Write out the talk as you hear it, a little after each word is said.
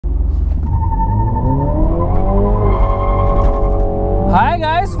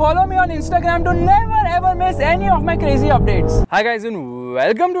guys, follow me on Instagram to never ever miss any of my crazy updates. Hi guys and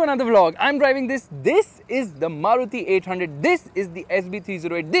welcome to another vlog. I'm driving this. This is the Maruti 800. This is the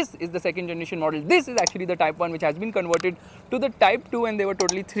SB308. This is the second generation model. This is actually the Type 1 which has been converted to the Type 2, and there were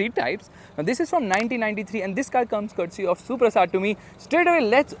totally 3 types. Now this is from 1993 and this car comes courtesy of Suprasad to me. Straight away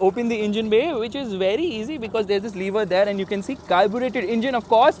let's open the engine bay, which is very easy because there's this lever there and you can see carbureted engine, of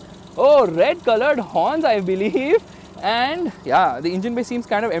course. Oh, red colored horns, I believe. And yeah, the engine bay seems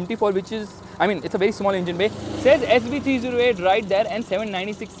kind of empty, for which is, I mean, it's a very small engine bay. Says SB308 right there and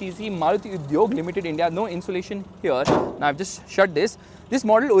 796cc Maruti Udyog Limited India. No insulation here. Now I've just shut this. This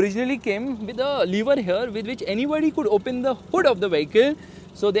model originally came with a lever here with which anybody could open the hood of the vehicle.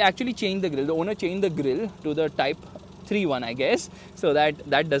 So they actually changed the grille. The owner changed the grille to the Type 3 one, I guess. So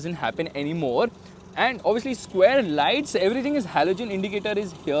that doesn't happen anymore. And obviously square lights, everything is halogen indicator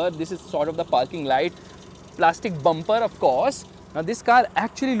is here. This is sort of the parking light. Plastic bumper, of course. Now this car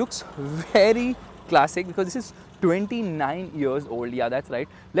actually looks very classic because this is 29 years old. Yeah, that's right.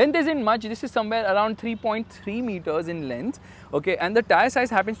 Length isn't much. This is somewhere around 3.3 meters in length. Okay, and the tire size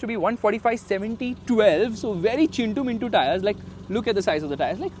happens to be 145/70/12. So very chintu mintu tires. Like, look at the size of the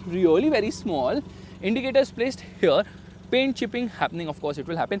tires. Like, really very small. Indicators placed here. Paint chipping happening, of course it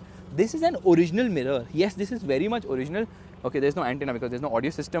will happen. This is an original mirror. Yes, this is very much original. Okay, there's no antenna because there's no audio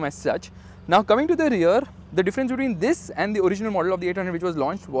system as such. Now coming to the rear, the difference between this and the original model of the 800 which was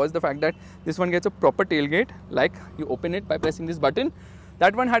launched was the fact that this one gets a proper tailgate. Like, you open it by pressing this button.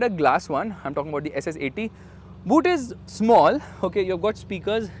 That one had a glass one. I'm talking about the SS80. Boot is small. Okay, you've got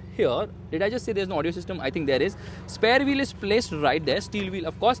speakers here. Did I just say there's no audio system? I think there is. Spare wheel is placed right there. Steel wheel,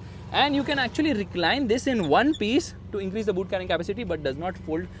 of course. And you can actually recline this in one piece to increase the boot carrying capacity, but does not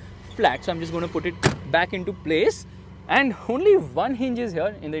fold flat. So I'm just going to put it back into place. And only one hinge is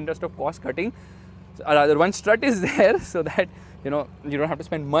here in the interest of cost cutting. Or rather, one strut is there so that, you know, you don't have to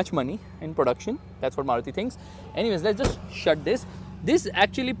spend much money in production. That's what Maruti thinks. Anyways, let's just shut this. This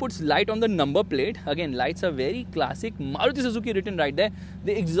actually puts light on the number plate. Again, lights are very classic. Maruti Suzuki written right there.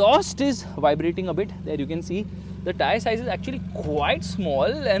 The exhaust is vibrating a bit. There you can see. The tire size is actually quite small,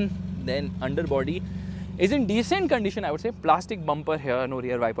 and then underbody is in decent condition, I would say. Plastic bumper here, no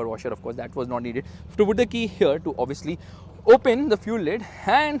rear wiper washer, of course, that was not needed. To put the key here to obviously open the fuel lid,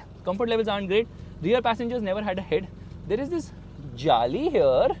 and comfort levels aren't great. Rear passengers never had a head. There is this jali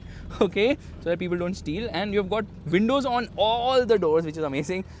here, okay, so that people don't steal, and you've got windows on all the doors, which is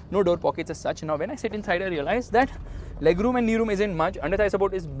amazing. No door pockets as such. Now when I sit inside, I realize that legroom and kneeroom isn't much. Under thigh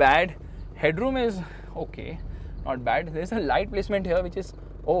support is bad. Headroom is okay, not bad. There's a light placement here which is,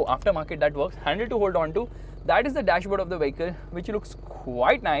 oh, aftermarket, that works. Handle to hold on to. That is the dashboard of the vehicle, which looks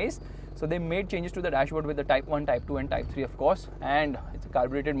quite nice. So they made changes to the dashboard with the Type 1, Type 2 and Type 3, of course. And it's a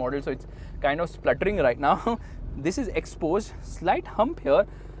carbureted model, so it's kind of spluttering right now. This is exposed. Slight hump here.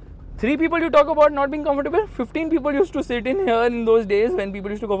 3 people you talk about not being comfortable. 15 people used to sit in here in those days when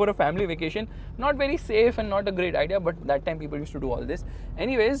people used to go for a family vacation. Not very safe and not a great idea, but that time people used to do all this.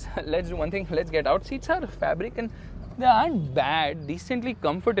 Anyways, let's do one thing. Let's get out. Seats are fabric and they aren't bad, decently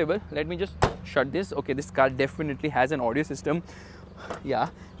comfortable. Let me just shut this. Okay, this car definitely has an audio system. Yeah,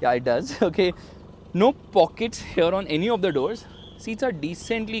 it does. Okay, no pockets here on any of the doors. Seats are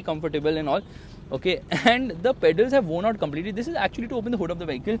decently comfortable and all. Okay, and the pedals have worn out completely. This is actually to open the hood of the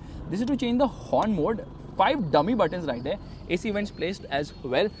vehicle. This is to change the horn mode. 5 dummy buttons right there. AC vents placed as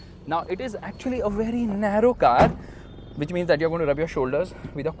well. Now it is actually a very narrow car, which means that you're going to rub your shoulders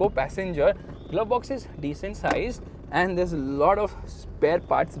with a co-passenger. Glove box is decent sized, and there's a lot of spare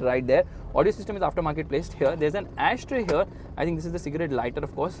parts right there. Audio system is aftermarket placed here. There's an ashtray here. I think this is the cigarette lighter,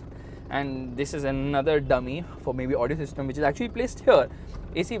 of course. And this is another dummy for maybe audio system, which is actually placed here.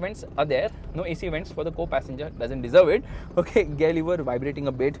 AC vents are there. No AC vents for the co-passenger. Doesn't deserve it. Okay, gear lever vibrating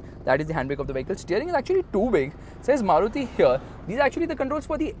a bit. That is the handbrake of the vehicle. Steering is actually too big. It says Maruti here. These are actually the controls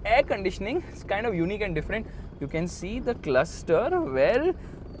for the air conditioning. It's kind of unique and different. You can see the cluster. Well,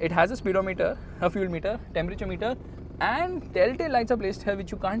 it has a speedometer, a fuel meter, temperature meter, and telltale lights are placed here,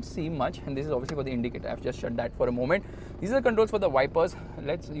 which you can't see much. And this is obviously for the indicator. I've just shut that for a moment. These are the controls for the wipers.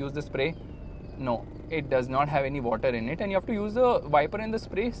 Let's use the spray. No, it does not have any water in it, and you have to use the wiper and the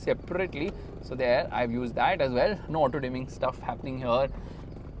spray separately. So there, I've used that as well. No auto dimming stuff happening here.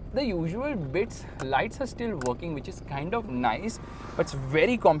 The usual bits, lights are still working, which is kind of nice, but it's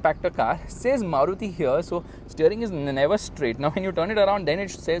very compact a car. It says Maruti here, so steering is never straight. Now when you turn it around, then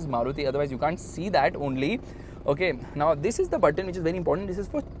it says Maruti, otherwise you can't see that only. Okay, now this is the button which is very important. This is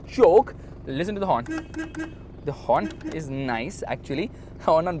for choke. Listen to the horn. The horn is nice actually.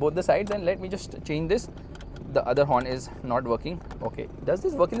 Horn on both the sides, and let me just change this. The other horn is not working. Okay, does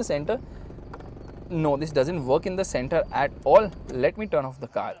this work in the center? no, this doesn't work in the center at all. Let me turn off the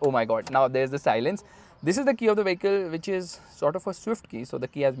car. Oh my god, now there's the silence. This is the key of the vehicle, which is sort of a swift key. So the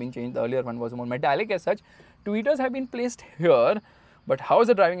key has been changed. The earlier one was more metallic as such. Tweeters have been placed here. But how is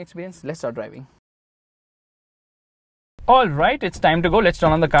the driving experience? Let's start driving. Alright, it's time to go. Let's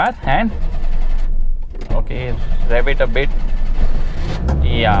turn on the car and okay, rev it a bit.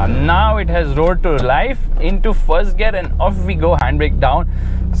 Yeah, now it has roared to life into first gear and off we go, handbrake down.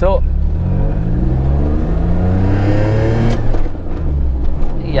 So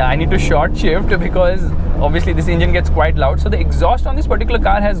yeah, I need to short shift because obviously this engine gets quite loud. So the exhaust on this particular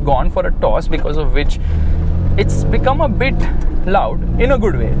car has gone for a toss, because of which it's become a bit loud in a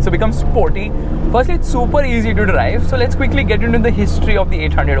good way. So it becomes sporty. Firstly, it's super easy to drive. So let's quickly get into the history of the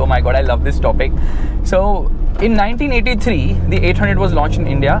 800. Oh my god, I love this topic. So in 1983, the 800 was launched in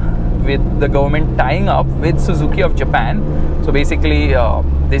India with the government tying up with Suzuki of Japan. So basically,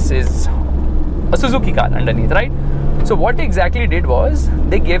 this is a Suzuki car underneath, right? So what they exactly did was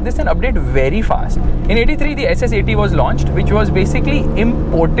they gave this an update very fast. In 83, the SS80 was launched, which was basically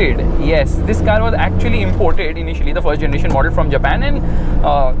imported. Yes, this car was actually imported initially, the first generation model from Japan, and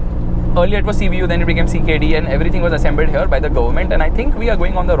earlier it was CBU, then it became CKD, and everything was assembled here by the government. And I think we are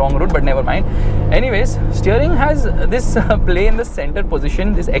going on the wrong route, but never mind. Anyways, steering has this play in the center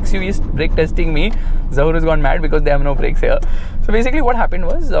position. This XUV is brake testing me. Zahur has gone mad because they have no brakes here. So basically what happened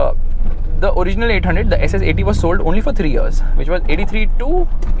was, the original 800, the SS80 was sold only for 3 years, which was 83 to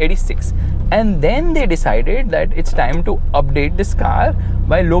 86. And then they decided that it's time to update this car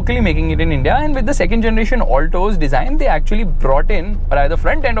by locally making it in India. And with the second generation Alto's design, they actually brought in, or rather the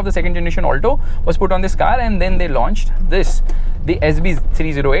front end of the second generation Alto was put on this car, and then they launched this, the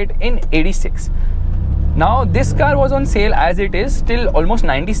SB308 in 86. Now this car was on sale as it is till almost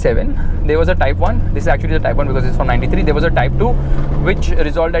 97. There was a Type 1. This is actually the Type 1 because it's from 93. There was a Type 2 which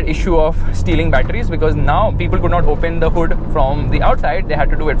resolved that issue of stealing batteries, because now people could not open the hood from the outside. They had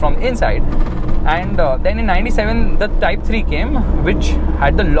to do it from the inside. And then in 97 the Type 3 came, which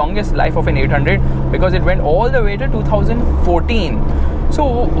had the longest life of an 800 because it went all the way to 2014.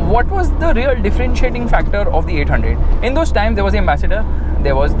 So what was the real differentiating factor of the 800? In those times there was the Ambassador,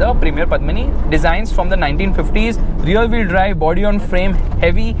 there was the Premier Padmini, designs from the 1950s, rear wheel drive, body on frame,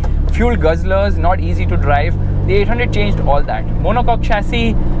 heavy, fuel guzzlers, not easy to drive. The 800 changed all that. Monocoque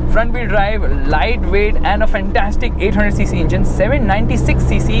chassis, front wheel drive, lightweight, and a fantastic 800cc engine,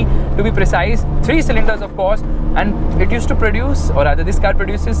 796cc to be precise, 3 cylinders of course, and it used to produce, or rather this car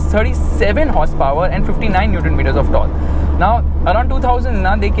produces 37 horsepower and 59 Newton meters of torque. Now around 2000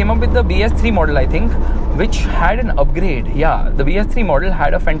 now they came up with the BS3 model, I think, which had an upgrade. Yeah, the BS3 model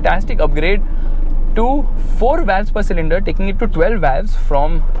had a fantastic upgrade to 4 valves per cylinder, taking it to 12 valves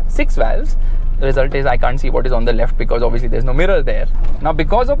from 6 valves. The result is I can't see what is on the left because obviously there's no mirror there. Now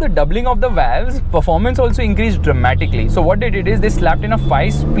because of the doubling of the valves, performance also increased dramatically. So what they did is they slapped in a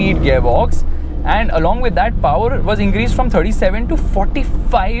 5-speed gearbox, and along with that power was increased from 37 to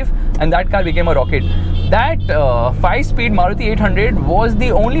 45, and that car became a rocket. That 5-speed Maruti 800 was the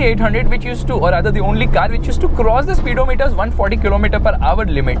only 800 which used to, or rather the only car which used to cross the speedometer's 140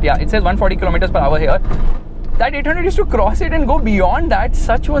 km/h limit. Yeah, it says 140 km/h here. That 800 used to cross it and go beyond that.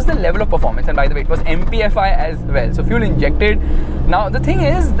 Such was the level of performance. And by the way, it was MPFI as well, so fuel injected. Now the thing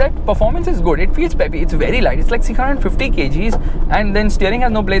is that performance is good. It feels peppy. It's very light. It's like 650 kgs, and then steering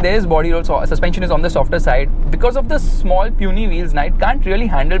has no play. There is body roll, so suspension is on the softer side because of the small puny wheels. Now it can't really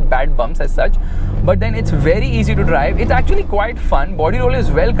handle bad bumps as such, but then it's very easy to drive. It's actually quite fun. Body roll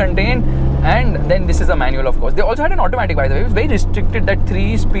is well contained, and then this is a manual, of course. They also had an automatic, by the way. It was very restricted, that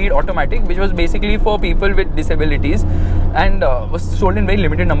 3-speed automatic, which was basically for people with disabilities, and was sold in very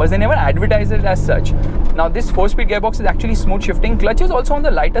limited numbers. They never advertised it as such. Now this 4-speed gearbox is actually smooth shifting. Clutch is also on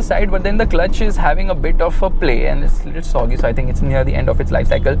the lighter side, but then the clutch is having a bit of a play and it's a little soggy, so I think it's near the end of its life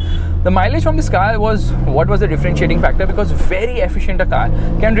cycle. The mileage from this car was what was the differentiating factor, because very efficient a car,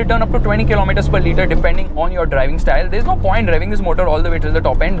 can return up to 20 km/L depending on your driving style. There's no point driving this motor all the way till the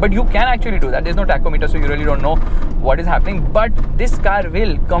top end, but you can actually do that. There's no tachometer, so you really don't know what is happening, but this car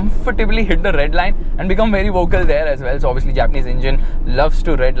will comfortably hit the red line and become very vocal there as well. So obviously Japanese engine loves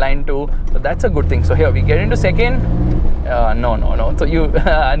to red line too, so that's a good thing. So here we get into second. No, so you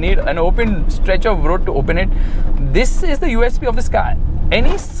need an open stretch of road to open it. This is the USP of this car.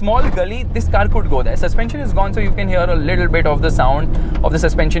 Any small gully, this car could go there. Suspension is gone, so you can hear a little bit of the sound of the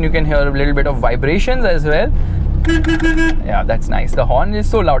suspension. You can hear a little bit of vibrations as well. Yeah, that's nice. The horn is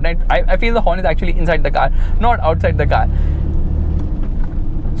so loud. I feel the horn is actually inside the car, not outside the car.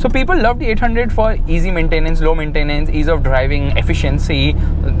 So people love the 800 for easy maintenance, low maintenance, ease of driving, efficiency.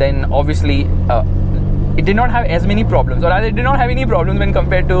 Then obviously it did not have as many problems, or rather it did not have any problems when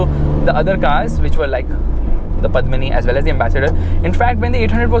compared to the other cars which were like the Padmini as well as the Ambassador. In fact, when the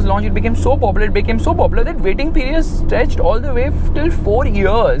 800 was launched, it became so popular that waiting periods stretched all the way till 4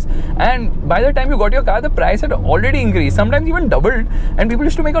 years, and by the time you got your car, the price had already increased, sometimes even doubled, and people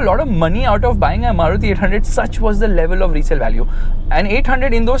used to make a lot of money out of buying a Maruti 800. Such was the level of resale value. And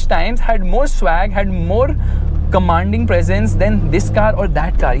 800 in those times had more swag, had more commanding presence than this car or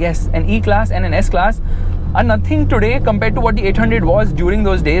that car. Yes, an E-Class and an S-Class are nothing today compared to what the 800 was during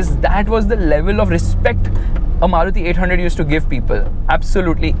those days. That was the level of respect a Maruti 800 used to give people.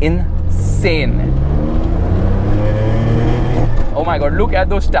 Absolutely insane. Oh my god, look at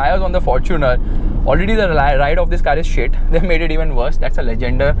those tires on the Fortuner. Already the ride of this car is shit. They've made it even worse. That's a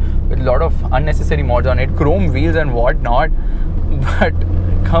Legender with a lot of unnecessary mods on it, chrome wheels and whatnot. But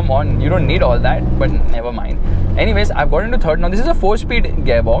come on, you don't need all that, but never mind. Anyways, I've got into third. Now this is a 4-speed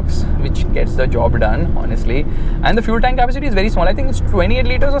gearbox which gets the job done, honestly, and the fuel tank capacity is very small. I think it's 28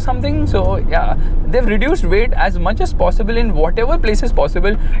 liters or something. So yeah, they've reduced weight as much as possible in whatever places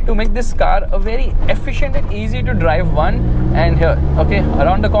possible to make this car a very efficient and easy to drive one. And here, okay,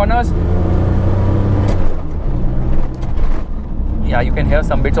 around the corners, yeah, you can hear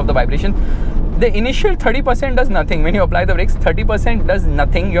some bits of the vibration. The initial 30% does nothing. When you apply the brakes, 30% does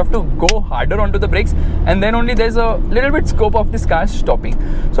nothing. You have to go harder onto the brakes, and then only there's a little bit scope of this car stopping.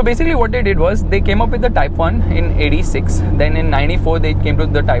 So basically what they did was they came up with the Type 1 in 86, then in 94 they came to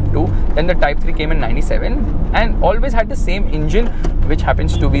the Type 2, then the Type 3 came in 97, and always had the same engine, which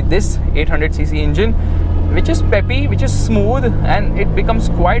happens to be this 800cc engine, which is peppy, which is smooth, and it becomes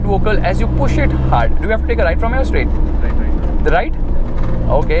quite vocal as you push it hard. Do you have to take a right from here or straight? Right. The right?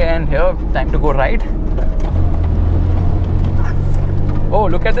 Okay, and here, time to go right. Oh,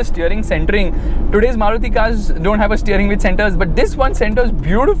 look at the steering centering. Today's Maruti cars don't have a steering with centers, but this one centers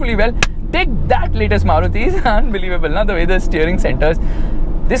beautifully well. Take that, latest Marutis. Unbelievable, now the way the steering centers.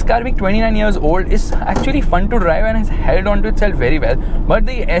 This car, being 29 years old, is actually fun to drive and has held on to itself very well. But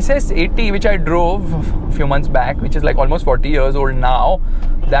the SS80, which I drove a few months back, which is like almost 40 years old now,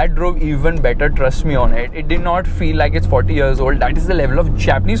 that drove even better, trust me on it. It did not feel like it's 40 years old. That is the level of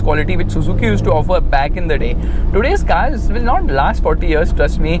Japanese quality which Suzuki used to offer back in the day. Today's cars will not last 40 years,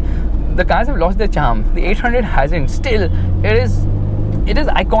 trust me. The cars have lost their charm. The 800 hasn't. Still, it is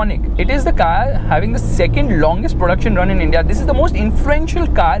iconic. It is the car having the second longest production run in India. This is the most influential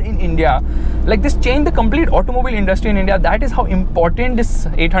car in India. Like, this changed the complete automobile industry in India. That is how important this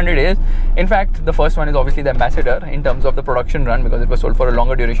 800 is. In fact, the first one is obviously the Ambassador in terms of the production run, because it was sold for a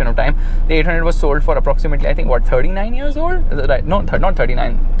longer duration of time. The 800 was sold for approximately, I think, what, 39 years old? Right? No, not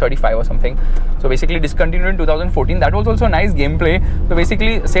 39, 35 or something. So basically discontinued in 2014. That was also a nice gameplay. So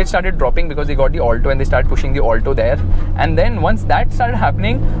basically sales started dropping because they got the Alto and they started pushing the Alto there. And then once that started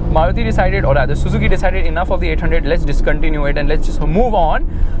happening, Maruti decided, or rather Suzuki decided, enough of the 800, let's discontinue it and let's just move on.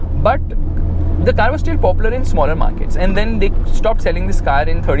 But the car was still popular in smaller markets, and then they stopped selling this car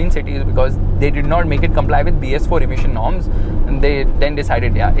in 13 cities because they did not make it comply with BS4 emission norms, and they then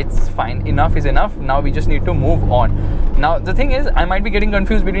decided, yeah, it's fine, enough is enough, now we just need to move on. Now the thing is, I might be getting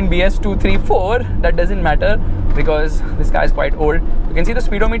confused between BS2, 3, 4, that doesn't matter because this car is quite old. You can see the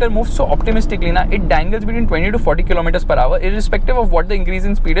speedometer moves so optimistically now. It dangles between 20 to 40 kilometers per hour, irrespective of what the increase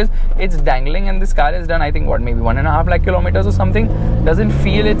in speed is. It's dangling, and this car has done, I think, what, maybe 1.5 lakh kilometers or something. Doesn't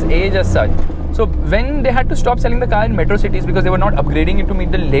feel its age as such. So when they had to stop selling the car in metro cities because they were not upgrading it to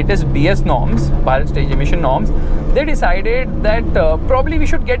meet the latest BS norms, Bharat Stage Emission norms, they decided that probably we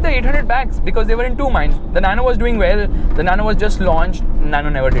should get the 800 back, because they were in two minds. The Nano was doing well, the Nano was just launched. Nano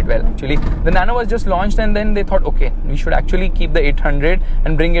never did well, actually. The Nano was just launched, and then they thought, okay, we should actually keep the 800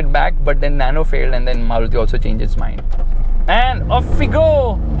 and bring it back, but then Nano failed, and then Maruti also changed its mind. And off we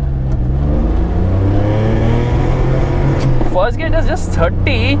go! First gear does just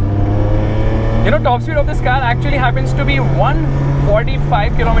 30. You know, top speed of this car actually happens to be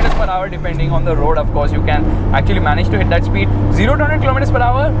 145 kilometers per hour, depending on the road. Of course, you can actually manage to hit that speed. 0 to 100 kilometers per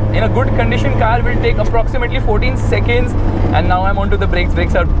hour in a good condition car will take approximately 14 seconds. And now I'm onto the brakes.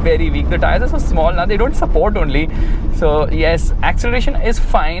 Brakes are very weak. The tires are so small now, they don't support only. So yes, acceleration is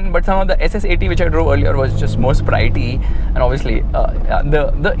fine, but some of the SS80 which I drove earlier was just more spritey, and obviously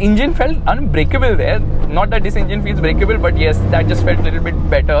the engine felt unbreakable there. Not that this engine feels breakable, but yes, that just felt a little bit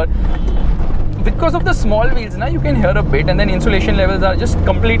better. Because of the small wheels, now you can hear a bit, and then insulation levels are just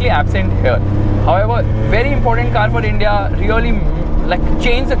completely absent here. However, very important car for India, really like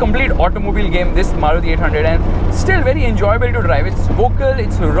changed the complete automobile game, this Maruti 800, and still very enjoyable to drive. It's vocal,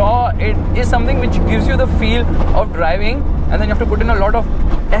 it's raw, it is something which gives you the feel of driving, and then you have to put in a lot of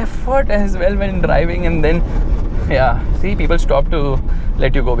effort as well when driving, and then yeah, see, people stop to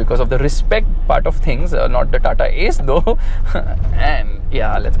let you go because of the respect part of things, not the Tata Ace though. And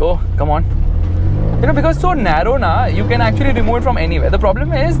yeah, let's go. Come on. You know, because so narrow now, you can actually remove it from anywhere. The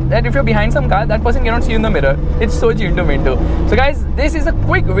problem is that if you're behind some car, that person cannot see you in the mirror. It's so chinto-minto. So guys, this is a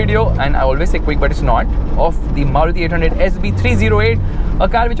quick video, and I always say quick, but it's not, of the Maruti 800 SB308, a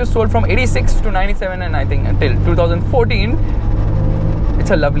car which was sold from 86 to 97 and I think until 2014. It's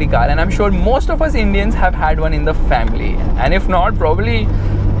a lovely car, and I'm sure most of us Indians have had one in the family. And if not, probably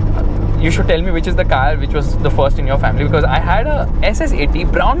you should tell me which is the car which was the first in your family, because I had a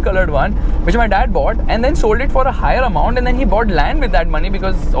SS80 brown colored one which my dad bought and then sold it for a higher amount, and then he bought land with that money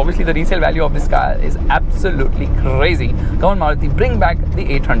because obviously the resale value of this car is absolutely crazy. Come on Maruti, bring back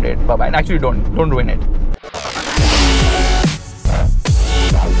the 800. Bye bye. And actually don't ruin it.